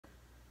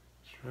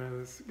Try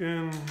this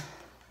again.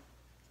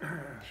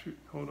 Shoot,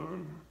 hold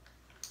on.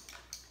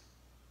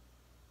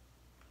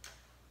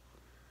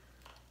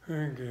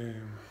 Okay.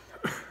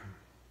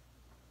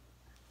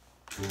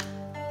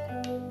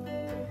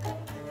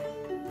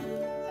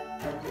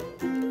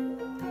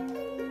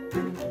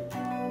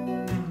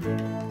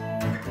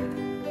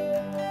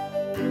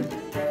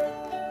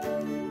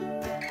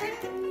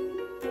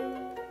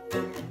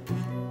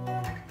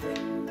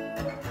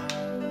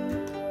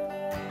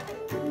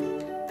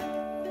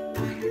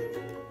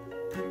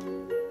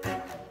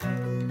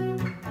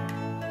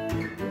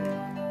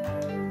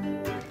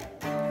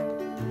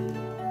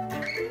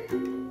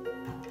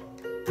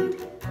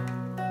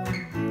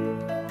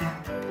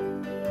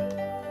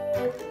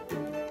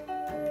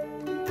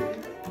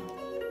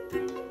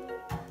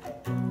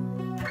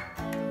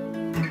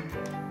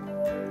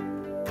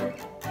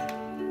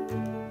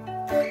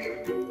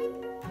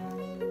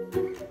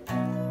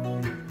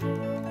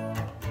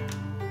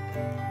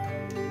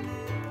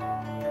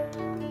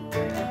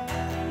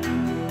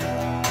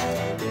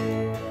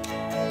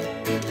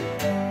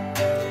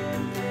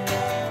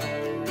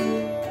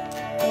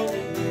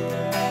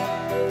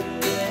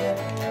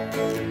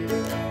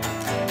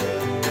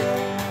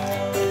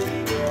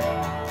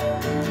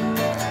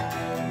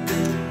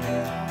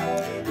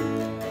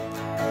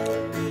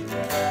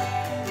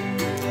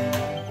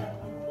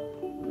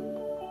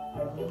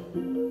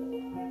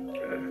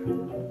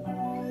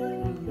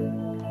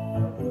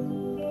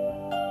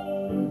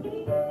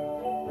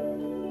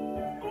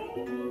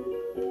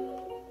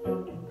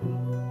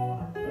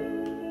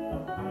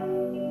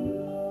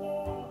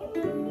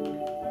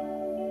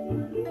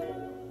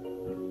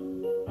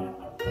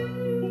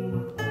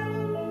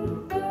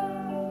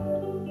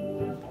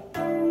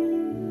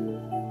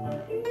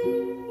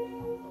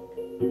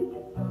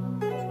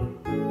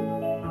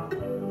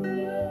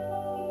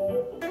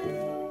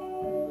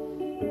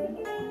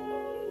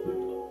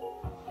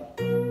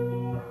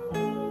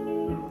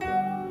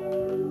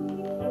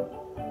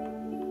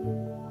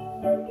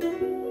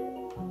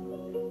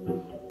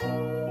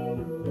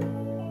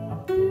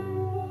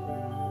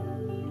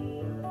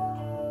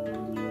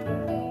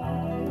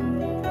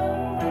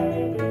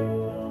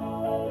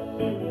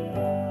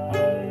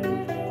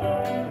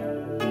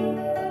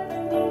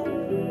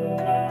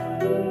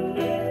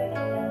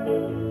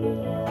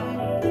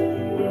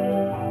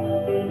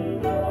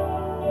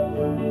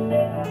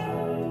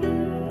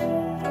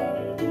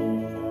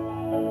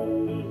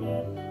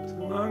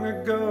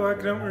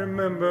 I don't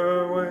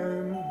remember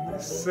when.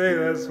 They say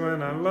that's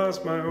when I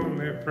lost my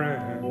only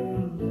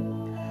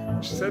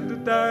friend. She said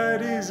it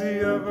died easy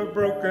of a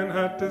broken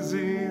heart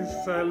disease.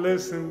 I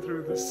listened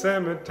through the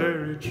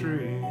cemetery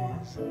trees.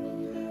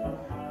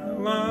 How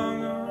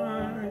long,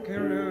 I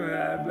can't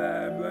remember, blah,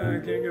 blah, blah. I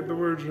can't get the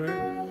words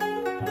right.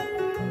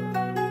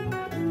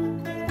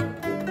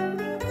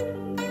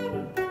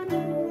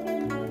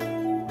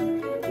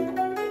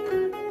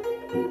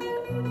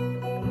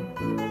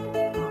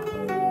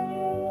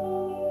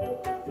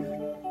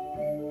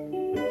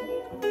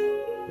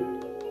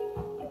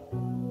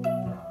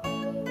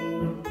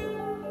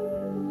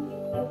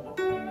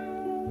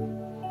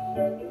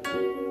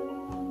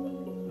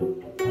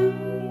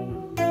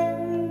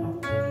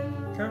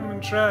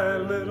 Try a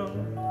little,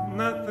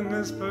 nothing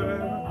is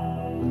forever.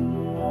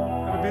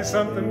 Gotta be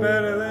something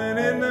better than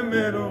in the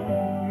middle.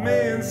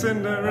 Me and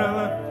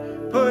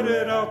Cinderella, put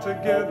it all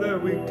together.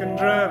 We can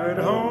drive it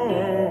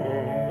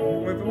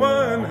home with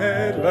one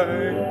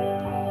headlight.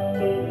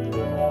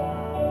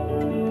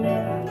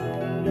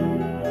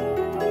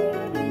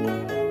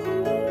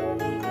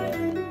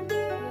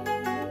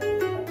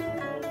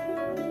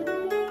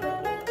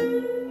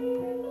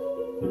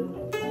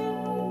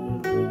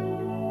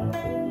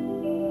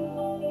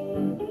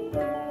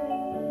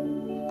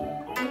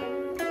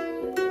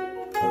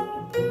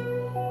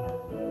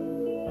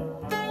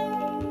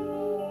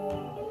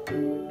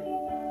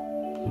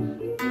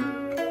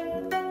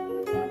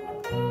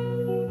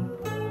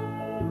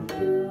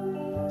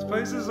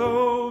 Place is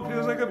old,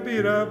 feels like a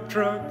beat-up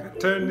truck. I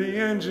turned the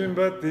engine,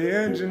 but the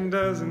engine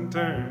doesn't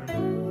turn.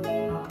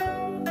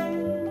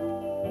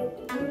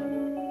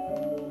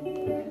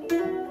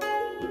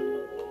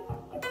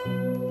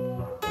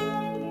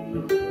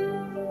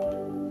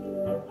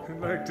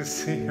 I'd like to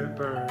see it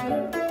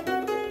burn.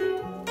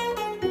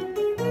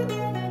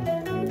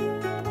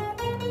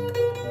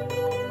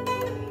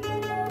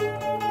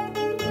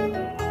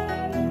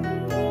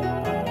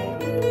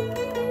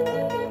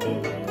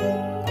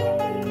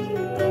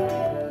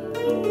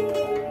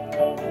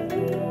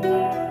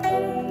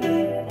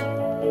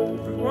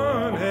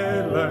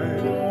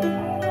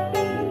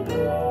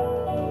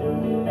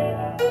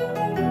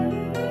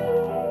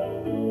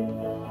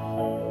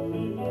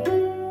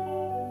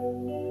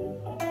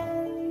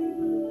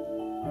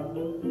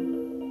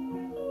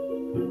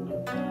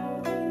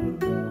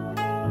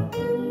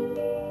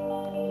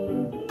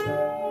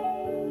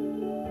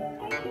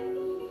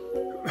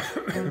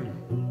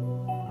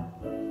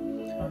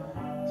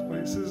 This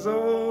place is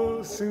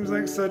old, seems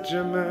like such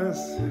a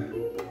mess.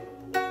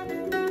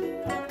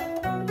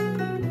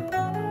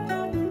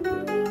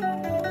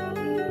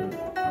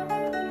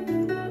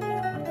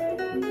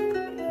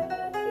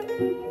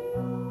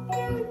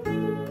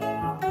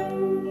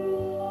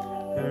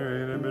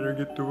 Alright, I better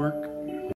get to work.